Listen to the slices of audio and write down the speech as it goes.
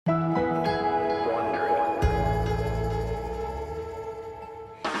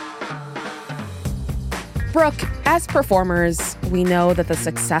Brooke, as performers, we know that the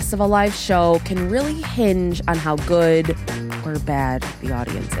success of a live show can really hinge on how good or bad the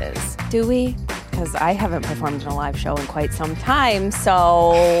audience is. Do we? Because I haven't performed in a live show in quite some time,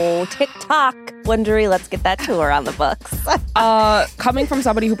 so TikTok, Wondery, let's get that tour on the books. Coming from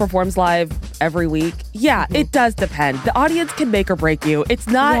somebody who performs live every week, it does depend. The audience can make or break you. It's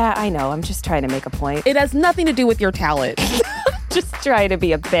not... Yeah, I know. I'm just trying to make a point. It has nothing to do with your talent. Just try to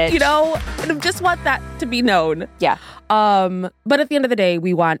be a bitch. You know, and I just want that to be known. Yeah. But at the end of the day,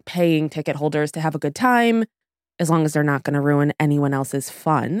 we want paying ticket holders to have a good time, as long as they're not going to ruin anyone else's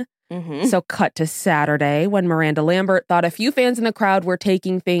fun. Mm-hmm. So cut to Saturday when Miranda Lambert thought a few fans in the crowd were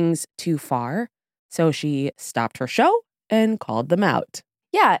taking things too far. So she stopped her show and called them out.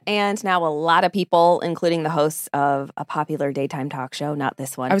 Yeah, and now a lot of people, including the hosts of a popular daytime talk show, not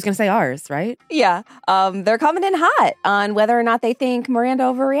this one. I was going to say ours, right? Yeah, they're coming in hot on whether or not they think Miranda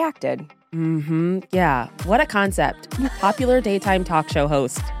overreacted. Mm-hmm. Yeah. What a concept. Popular daytime talk show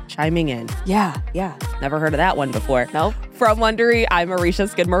host chiming in. Yeah. Never heard of that one before. Nope. From Wondery, I'm Marisha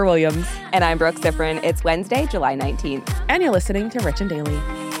Skidmore-Williams. And I'm Brooke Ziffrin. It's Wednesday, July 19th. And you're listening to Rich and Daily.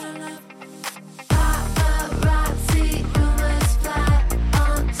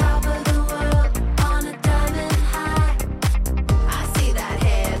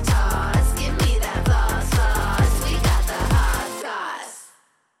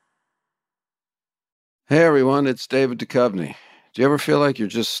 Hey everyone, it's David Duchovny. Do you ever feel like you're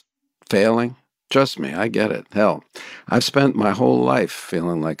just failing? Trust me, I get it. Hell, I've spent my whole life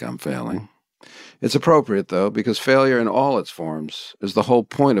feeling like I'm failing. It's appropriate, though, because failure in all its forms is the whole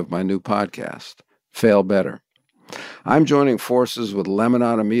point of my new podcast, Fail Better. I'm joining forces with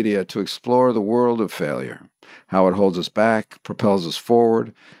Lemonada Media to explore the world of failure, how it holds us back, propels us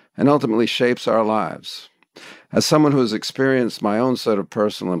forward, and ultimately shapes our lives. As someone who has experienced my own set of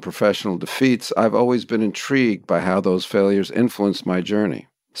personal and professional defeats, I've always been intrigued by how those failures influenced my journey,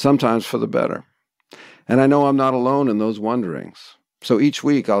 sometimes for the better. And I know I'm not alone in those wonderings. So each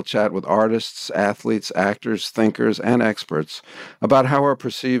week I'll chat with artists, athletes, actors, thinkers, and experts about how our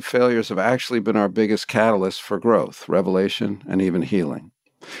perceived failures have actually been our biggest catalyst for growth, revelation, and even healing.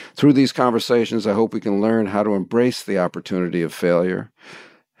 Through these conversations, I hope we can learn how to embrace the opportunity of failure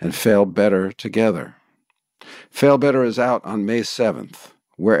and fail better together. Fail Better is out on May 7th,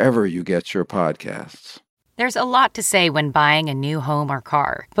 wherever you get your podcasts. There's a lot to say when buying a new home or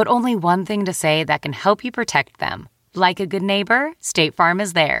car, but only one thing to say that can help you protect them. Like a good neighbor, State Farm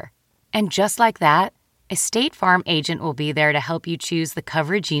is there. And just like that, a State Farm agent will be there to help you choose the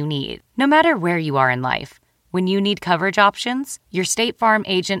coverage you need, no matter where you are in life. When you need coverage options, your State Farm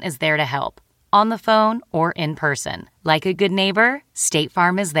agent is there to help, on the phone or in person. Like a good neighbor, State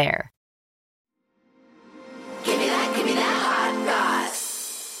Farm is there.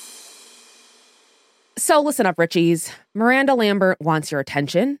 So listen up, Richies. Miranda Lambert wants your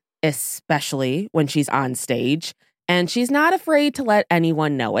attention, especially when she's on stage, and she's not afraid to let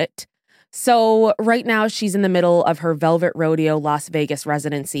anyone know it. So right now she's in the middle of her Velvet Rodeo Las Vegas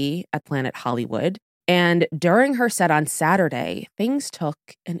residency at Planet Hollywood. And during her set on Saturday, things took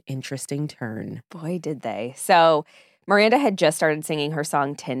an interesting turn. Boy, did they. So Miranda had just started singing her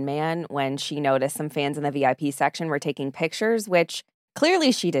song Tin Man when she noticed some fans in the VIP section were taking pictures, which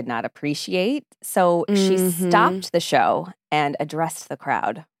clearly she did not appreciate. So she stopped the show and addressed the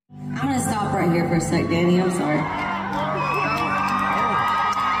crowd. I'm going to stop right here for a sec, Danny. I'm sorry.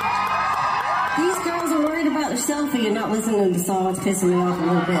 These girls are worried about their selfie and not listening to the song. It's pissing me off a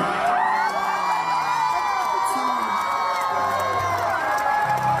little bit.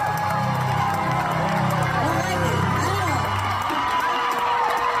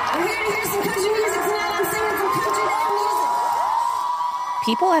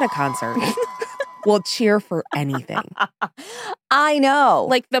 People at a concert will cheer for anything. I know.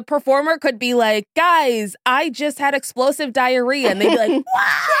 Like, the performer could be like, guys, I just had explosive diarrhea. And they'd be like,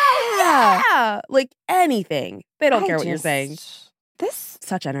 wow, yeah. Like, anything. They don't care what you're saying.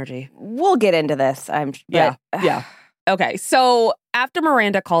 Such energy. We'll get into this. Yeah. Okay, so after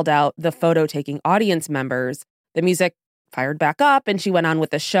Miranda called out the photo-taking audience members, the music fired back up and she went on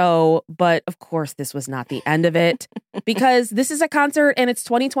with the show. But of course, this was not the end of it because this is a concert and it's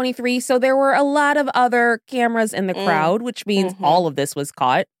 2023. So there were a lot of other cameras in the crowd, which means all of this was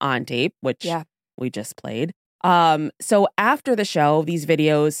caught on tape, which we just played. So after the show, these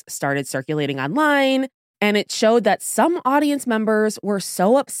videos started circulating online and it showed that some audience members were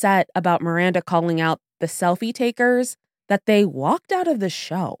so upset about Miranda calling out the selfie takers that they walked out of the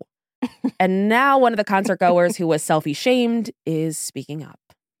show. And now one of the concert goers who was selfie shamed is speaking up.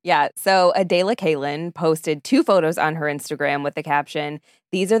 Yeah, so Adela Kalin posted 2 photos on her Instagram with the caption,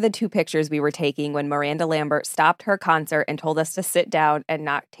 "These are the 2 pictures we were taking when Miranda Lambert stopped her concert and told us to sit down and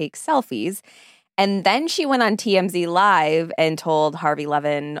not take selfies." And then she went on TMZ Live and told Harvey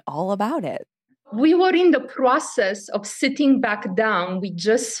Levin all about it. We were in the process of sitting back down. We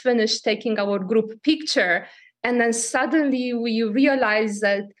just finished taking our group picture. And then suddenly we realized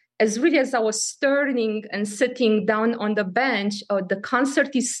that as really as I was turning and sitting down on the bench, the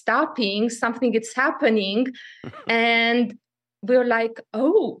concert is stopping, something is happening. And we're like,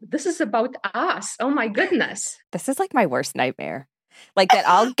 oh, this is about us. Oh my goodness. This is like my worst nightmare. Like that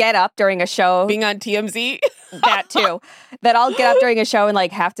I'll get up during a show. Being on TMZ? That too. That I'll get up during a show and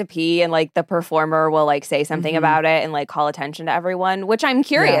like have to pee and like the performer will like say something about it and like call attention to everyone, which I'm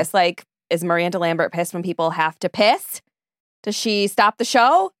curious. Like, is Miranda Lambert pissed when people have to piss? Does she stop the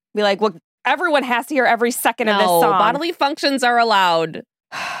show? Be like, well, everyone has to hear every second of this song. Bodily functions are allowed.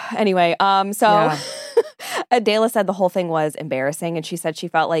 Anyway, Adela said the whole thing was embarrassing, and she said she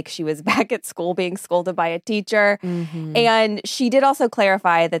felt like she was back at school being scolded by a teacher. And she did also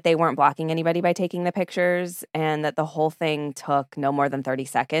clarify that they weren't blocking anybody by taking the pictures and that the whole thing took no more than 30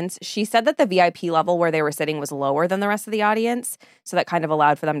 seconds. She said that the VIP level where they were sitting was lower than the rest of the audience, so that kind of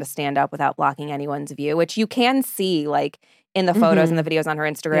allowed for them to stand up without blocking anyone's view, which you can see like in the photos and the videos on her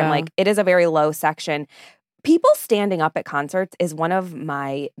Instagram. Like, it is a very low section. People standing up at concerts is one of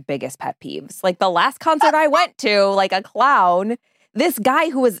my biggest pet peeves. Like the last concert I went to, like a clown, this guy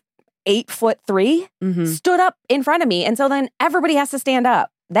who was 8'3" stood up in front of me. And so then everybody has to stand up.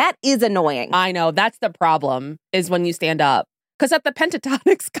 That is annoying. I know. That's the problem, is when you stand up. Because at the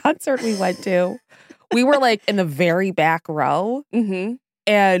Pentatonics concert we went to, we were like in the very back row.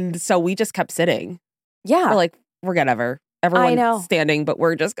 And so we just kept sitting. Yeah. We're like, whatever. Everyone's standing, but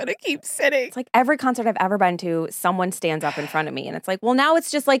we're just going to keep sitting. It's like every concert I've ever been to, someone stands up in front of me. And it's like, well, now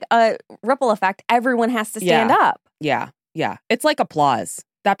it's just like a ripple effect. Everyone has to stand up. Yeah. It's like applause.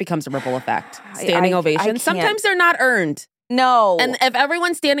 That becomes a ripple effect. Standing ovations. Sometimes they're not earned. No. And if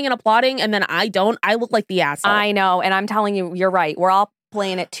everyone's standing and applauding and then I don't, I look like the asshole. I know. And I'm telling you, you're right. We're all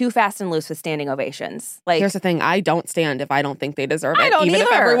playing it too fast and loose with standing ovations. Like, here's the thing: I don't stand if I don't think they deserve it. I don't even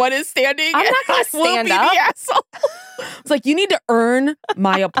either. if everyone is standing. I'm not going to stand up. The asshole. It's like, you need to earn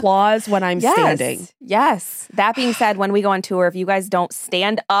my applause when I'm standing. Yes. That being said, when we go on tour, if you guys don't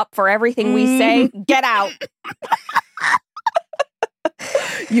stand up for everything we say, get out.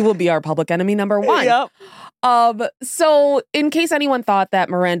 You will be our public enemy number 1. Yep. So in case anyone thought that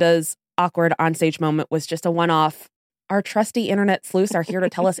Miranda's awkward onstage moment was just a one-off, our trusty internet sleuths are here to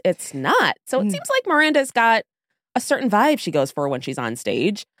tell us it's not. So it seems like Miranda's got a certain vibe she goes for when she's on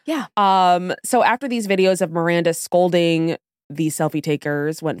stage. Yeah. So after these videos of Miranda scolding these selfie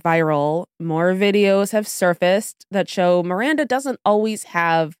takers went viral, more videos have surfaced that show Miranda doesn't always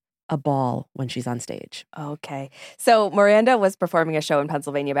have a ball when she's on stage. Okay. So Miranda was performing a show in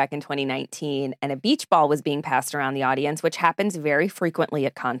Pennsylvania back in 2019, and a beach ball was being passed around the audience, which happens very frequently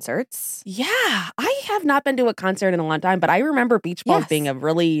at concerts. Yeah. I have not been to a concert in a long time, but I remember beach balls being a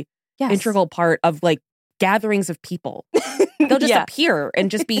really integral part of like gatherings of people. They'll just appear and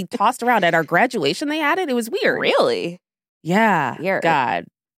just be tossed around. At our graduation, they had it. It was weird. Really? Yeah. Weird. God.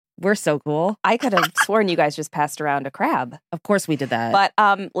 We're so cool. I could have sworn you guys just passed around a crab. Of course we did that. But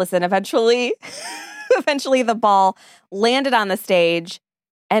listen, eventually the ball landed on the stage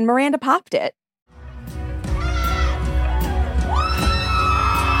and Miranda popped it.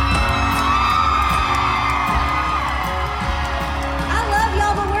 I love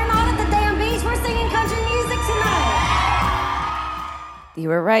y'all, but we're not at the damn beach. We're singing country music tonight. You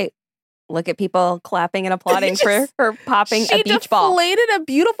were right. Look at people clapping and applauding for her popping a beach ball. She deflated a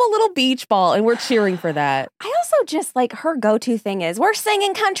beautiful little beach ball, and we're cheering for that. I also just like her go-to thing is, we're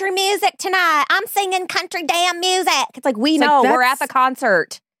singing country music tonight. I'm singing country damn music. It's like, we know we're at the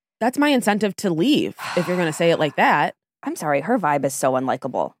concert. That's my incentive to leave if you're going to say it like that. I'm sorry. Her vibe is so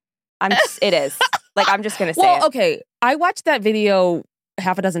unlikable. It is. Like, I'm just going to say Well, okay. I watched that video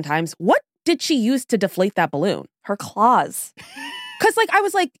half a dozen times. What did she use to deflate that balloon? Her claws. Because, like, I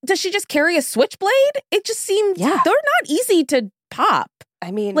was like, does she just carry a switchblade? It just seemed, they're not easy to pop.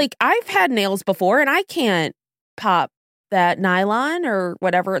 I mean, like, I've had nails before, and I can't pop that nylon or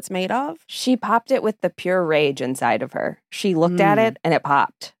whatever it's made of. She popped it with the pure rage inside of her. She looked at it, and it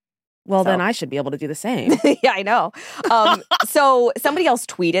popped. Well, then I should be able to do the same. Yeah, I know. So somebody else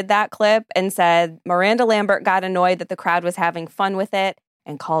tweeted that clip and said, Miranda Lambert got annoyed that the crowd was having fun with it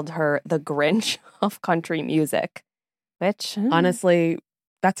and called her the Grinch of country music. Which, honestly,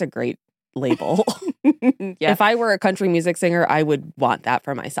 that's a great label. Yeah. If I were a country music singer, I would want that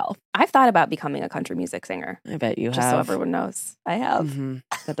for myself. I've thought about becoming a country music singer. I bet you Just have. so everyone knows. I have. Mm-hmm.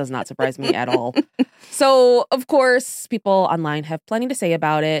 That does not surprise me at all. So, of course, people online have plenty to say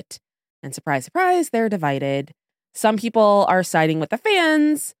about it. And surprise, surprise, they're divided. Some people are siding with the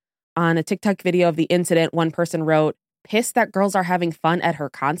fans. On a TikTok video of the incident, one person wrote, "Pissed that girls are having fun at her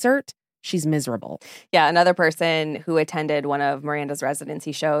concert. She's miserable." Yeah, another person who attended one of Miranda's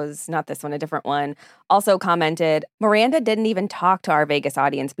residency shows, not this one, a different one, also commented, "Miranda didn't even talk to our Vegas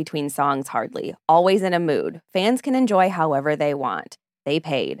audience between songs hardly. Always in a mood. Fans can enjoy however they want. They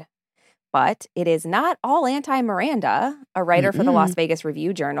paid." But it is not all anti-Miranda. A writer for the Las Vegas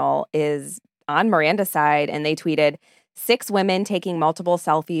Review-Journal is on Miranda's side, and they tweeted, "6 women taking multiple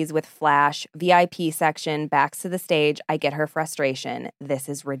selfies with flash, VIP section, backs to the stage. I get her frustration. This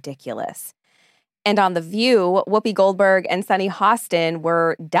is ridiculous." And on The View, Whoopi Goldberg and Sunny Hostin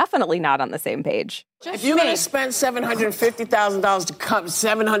were definitely not on the same page. If you're going to spend $750,000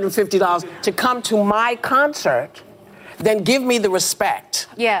 $750 to come to my concert, then give me the respect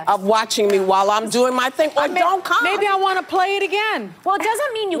of watching me while I'm doing my thing, or don't come. Maybe I want to play it again. Well, it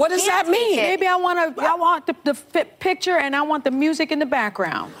doesn't mean you What does can't that mean? take it. Maybe I want the picture and I want the music in the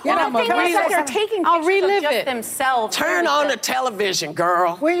background. Well, And the thing is that they're taking I'll pictures relive of just it. themselves. Turn on the television,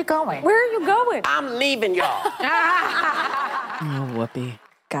 girl. Where are you going? Where are you going? I'm leaving y'all. Oh, Whoopi.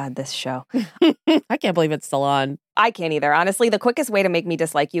 God, this show. I can't believe it's still on. I can't either. Honestly, the quickest way to make me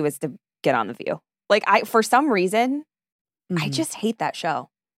dislike you is to get on The View. Like, for some reason, I just hate that show.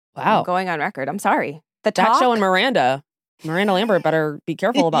 Wow. I'm going on record. I'm sorry. That show and Miranda Lambert better be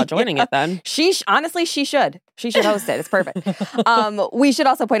careful about joining it then. Honestly, she should. She should host it. It's perfect. We should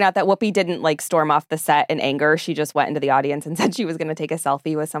also point out that Whoopi didn't storm off the set in anger. She just went into the audience and said she was going to take a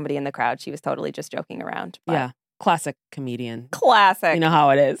selfie with somebody in the crowd. She was totally just joking around. But Yeah. Classic comedian. Classic. You know how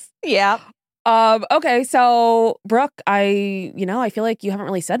it is. Yeah. Okay, so Brooke, I feel like you haven't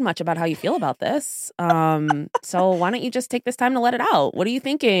really said much about how you feel about this. So why don't you just take this time to let it out? What are you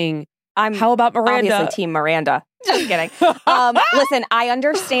thinking? How about Miranda? Obviously, Team Miranda. Just kidding. Listen, I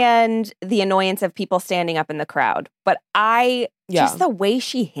understand the annoyance of people standing up in the crowd, but just the way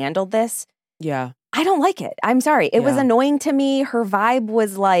she handled this, I don't like it. I'm sorry. It was annoying to me. Her vibe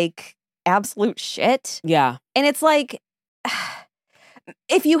was like absolute shit. Yeah. And it's like,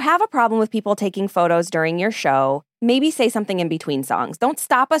 if you have a problem with people taking photos during your show, maybe say something in between songs. Don't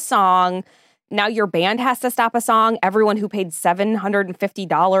stop a song. Now your band has to stop a song. Everyone who paid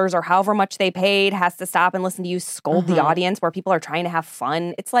 $750 or however much they paid has to stop and listen to you scold the audience where people are trying to have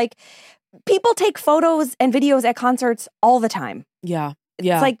fun. It's like people take photos and videos at concerts all the time. Yeah.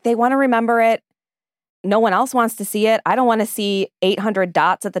 It's like they want to remember it. No one else wants to see it. I don't want to see 800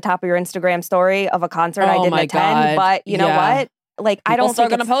 dots at the top of your Instagram story of a concert I didn't attend. God. But you know what? Like, People I don't still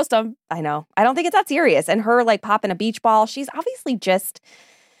think gonna post them. I know. I don't think it's that serious. And her popping a beach ball, she's obviously just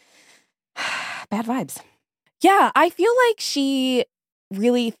bad vibes. Yeah, I feel like she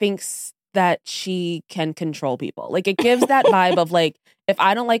really thinks that she can control people. Like, it gives that vibe of if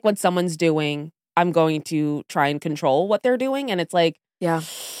I don't like what someone's doing, I'm going to try and control what they're doing. And it's like,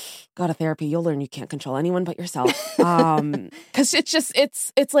 go to therapy. You'll learn you can't control anyone but yourself. Because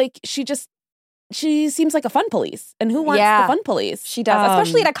it's like she seems like a fun police. And who wants the fun police? She does,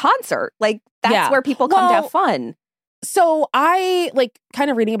 especially at a concert. That's where people come to have fun. So I, kind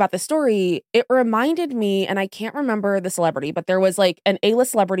of reading about this story, it reminded me, and I can't remember the celebrity, but there was an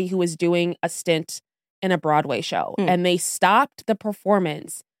A-list celebrity who was doing a stint in a Broadway show. And they stopped the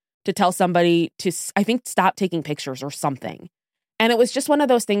performance to tell somebody to, I think, stop taking pictures or something. And it was just one of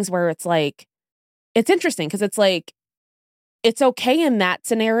those things where it's it's interesting because it's okay in that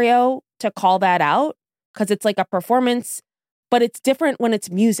scenario to call that out because it's a performance, but it's different when it's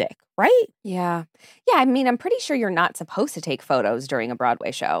music, right? Yeah. Yeah, I mean, I'm pretty sure you're not supposed to take photos during a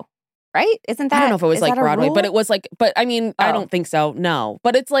Broadway show, right? Isn't that? I don't know if it was Broadway, but it was but I mean, I don't think so, no.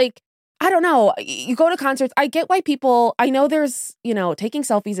 But it's I don't know. You go to concerts, I get why people, I know there's, taking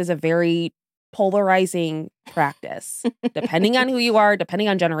selfies is a very polarizing practice, depending on who you are, depending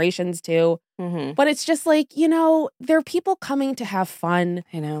on generations too. But it's just there are people coming to have fun.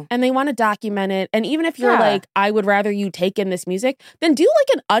 I know. And they want to document it. And even if you're I would rather you take in this music, then do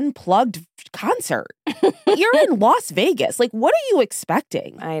an unplugged concert. You're in Las Vegas. What are you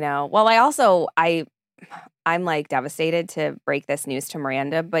expecting? I know. Well, I'm devastated to break this news to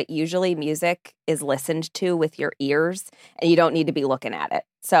Miranda, but usually music is listened to with your ears and you don't need to be looking at it.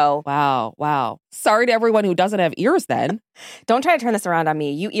 So Wow. Sorry to everyone who doesn't have ears then. Don't try to turn this around on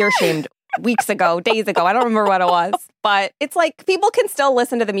me. You ear shamed weeks ago, days ago. I don't remember what it was, but it's people can still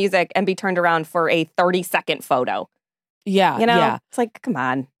listen to the music and be turned around for a 30-second photo. Yeah, You know? yeah. It's like, come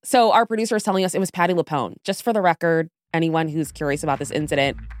on. So our producer is telling us it was Patti LuPone. Just for the record, anyone who's curious about this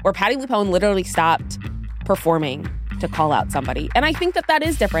incident, where Patti LuPone literally stopped performing to call out somebody. And I think that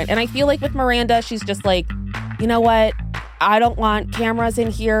is different. And I feel like with Miranda, she's just like, you know what? I don't want cameras in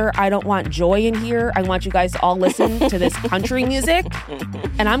here. I don't want joy in here. I want you guys to all listen to this country music.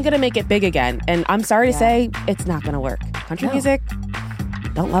 And I'm going to make it big again. And I'm sorry to say, it's not going to work. Country music,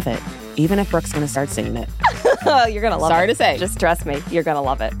 don't love it. Even if Brooke's going to start singing it. Oh, you're going to love it. Sorry to say. Just trust me. You're going to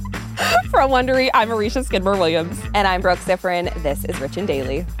love it. From Wondery, I'm Arisha Skidmore-Williams. And I'm Brooke Sifrin. This is Rich and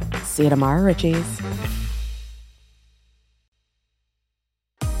Daily. See you tomorrow, Richies.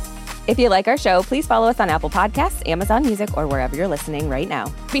 If you like our show, please follow us on Apple Podcasts, Amazon Music, or wherever you're listening right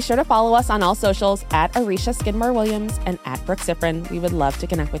now. Be sure to follow us on all socials at Arisha Skidmore-Williams and at Brooke Sifrin. We would love to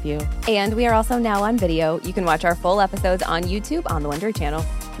connect with you. And we are also now on video. You can watch our full episodes on YouTube on the Wondery channel.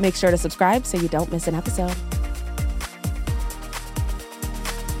 Make sure to subscribe so you don't miss an episode.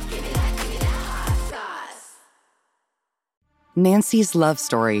 Nancy's love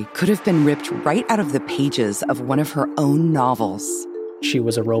story could have been ripped right out of the pages of one of her own novels. She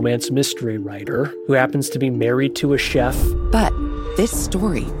was a romance mystery writer who happens to be married to a chef. But this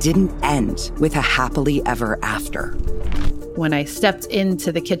story didn't end with a happily ever after. When I stepped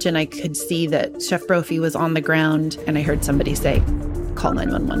into the kitchen, I could see that Chef Brophy was on the ground, and I heard somebody say, "Call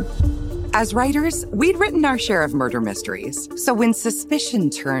 911." As writers, we'd written our share of murder mysteries. So when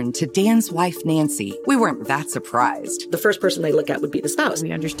suspicion turned to Dan's wife, Nancy, we weren't that surprised. The first person they look at would be the spouse.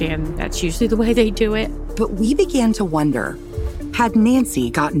 We understand that's usually the way they do it. But we began to wonder, had Nancy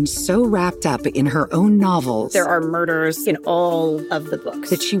gotten so wrapped up in her own novels? There are murders in all of the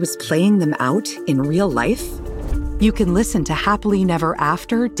books. That she was playing them out in real life? You can listen to Happily Never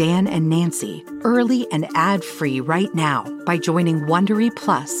After, Dan and Nancy, early and ad-free right now by joining Wondery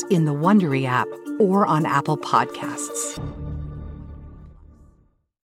Plus in the Wondery app or on Apple Podcasts.